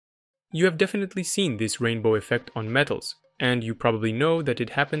You have definitely seen this rainbow effect on metals, and you probably know that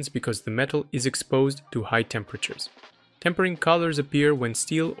it happens because the metal is exposed to high temperatures. Tempering colors appear when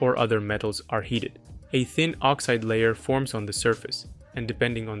steel or other metals are heated. A thin oxide layer forms on the surface, and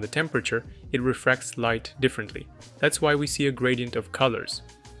depending on the temperature, it refracts light differently. That's why we see a gradient of colors,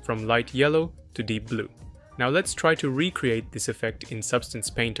 from light yellow to deep blue. Now let's try to recreate this effect in Substance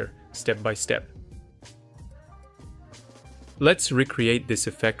Painter, step by step. Let's recreate this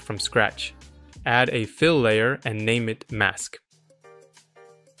effect from scratch. Add a fill layer and name it Mask.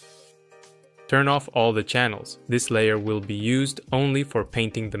 Turn off all the channels. This layer will be used only for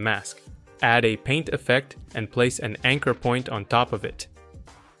painting the mask. Add a paint effect and place an anchor point on top of it.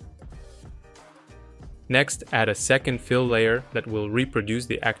 Next, add a second fill layer that will reproduce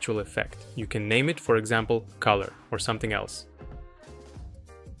the actual effect. You can name it, for example, color or something else.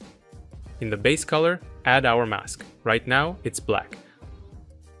 In the base color, add our mask. Right now, it's black.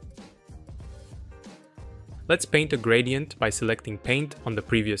 Let's paint a gradient by selecting Paint on the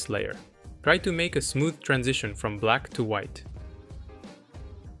previous layer. Try to make a smooth transition from black to white.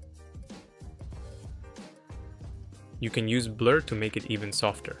 You can use blur to make it even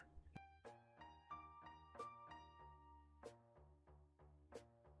softer.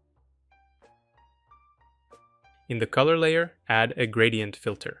 In the color layer, add a gradient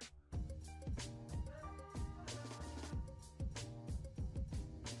filter.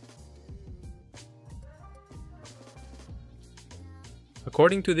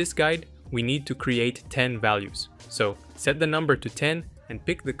 According to this guide, we need to create 10 values. So set the number to 10 and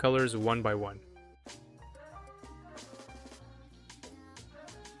pick the colors one by one.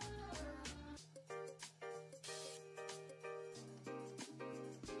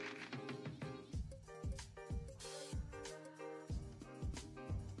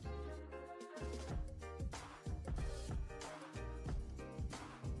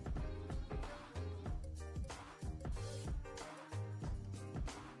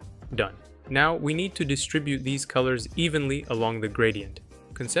 Done. Now we need to distribute these colors evenly along the gradient.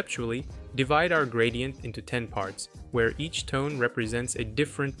 Conceptually, divide our gradient into 10 parts, where each tone represents a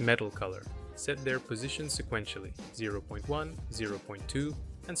different metal color. Set their positions sequentially, 0.1, 0.2,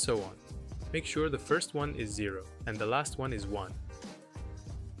 and so on. Make sure the first one is 0 and the last one is 1.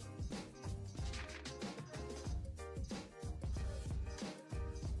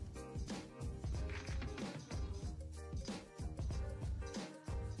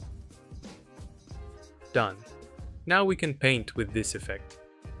 Done. Now we can paint with this effect.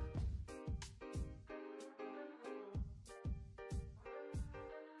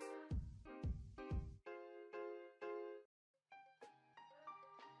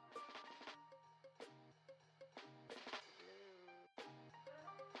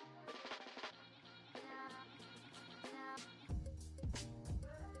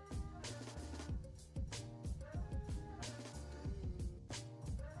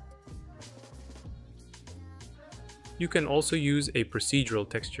 You can also use a procedural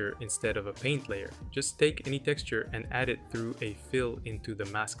texture instead of a paint layer. Just take any texture and add it through a fill into the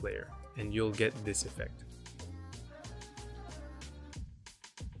mask layer, and you'll get this effect.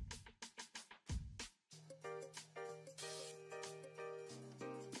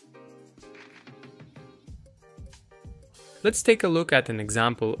 Let's take a look at an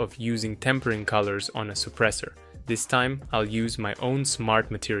example of using tempering colors on a suppressor. This time, I'll use my own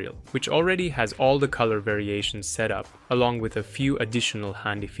smart material, which already has all the color variations set up, along with a few additional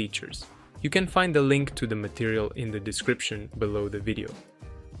handy features. You can find the link to the material in the description below the video.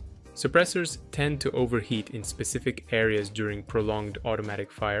 Suppressors tend to overheat in specific areas during prolonged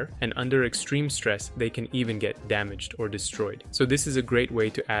automatic fire, and under extreme stress they can even get damaged or destroyed. So this is a great way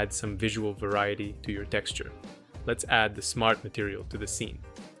to add some visual variety to your texture. Let's add the smart material to the scene.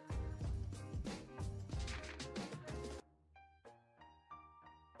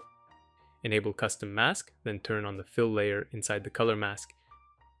 Enable Custom Mask, then turn on the fill layer inside the color mask.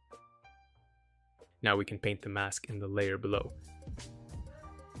 Now we can paint the mask in the layer below.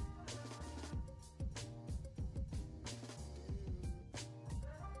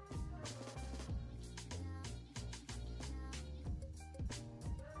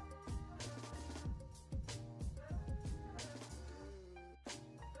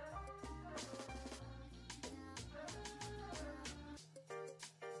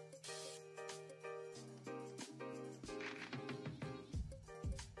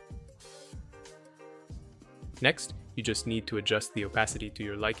 Next, you just need to adjust the opacity to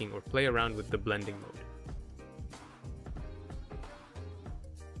your liking or play around with the blending mode.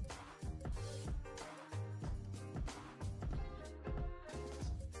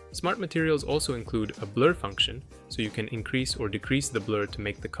 Smart materials also include a blur function, so you can increase or decrease the blur to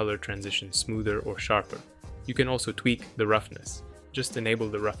make the color transition smoother or sharper. You can also tweak the roughness. Just enable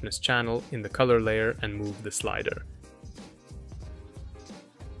the roughness channel in the color layer and move the slider.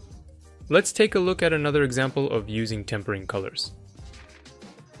 Let's take a look at another example of using tempering colors.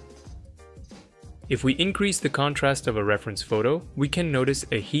 If we increase the contrast of a reference photo, we can notice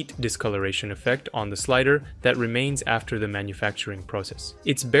a heat discoloration effect on the slider that remains after the manufacturing process.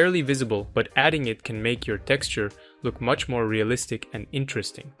 It's barely visible, but adding it can make your texture look much more realistic and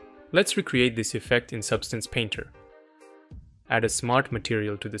interesting. Let's recreate this effect in Substance Painter. Add a smart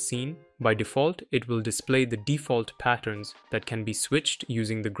material to the scene. By default, it will display the default patterns that can be switched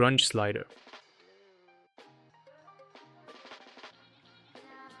using the grunge slider.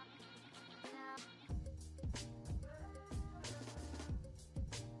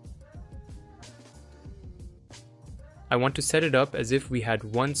 I want to set it up as if we had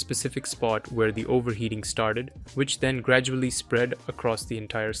one specific spot where the overheating started, which then gradually spread across the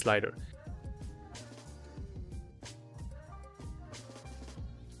entire slider.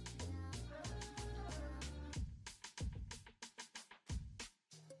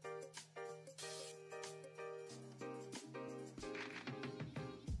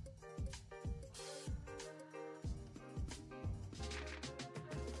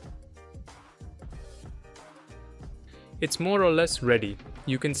 It's more or less ready.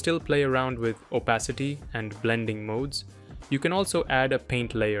 You can still play around with opacity and blending modes. You can also add a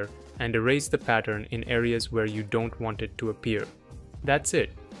paint layer and erase the pattern in areas where you don't want it to appear. That's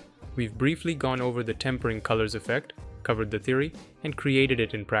it. We've briefly gone over the tempering colors effect, covered the theory, and created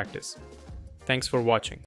it in practice. Thanks for watching.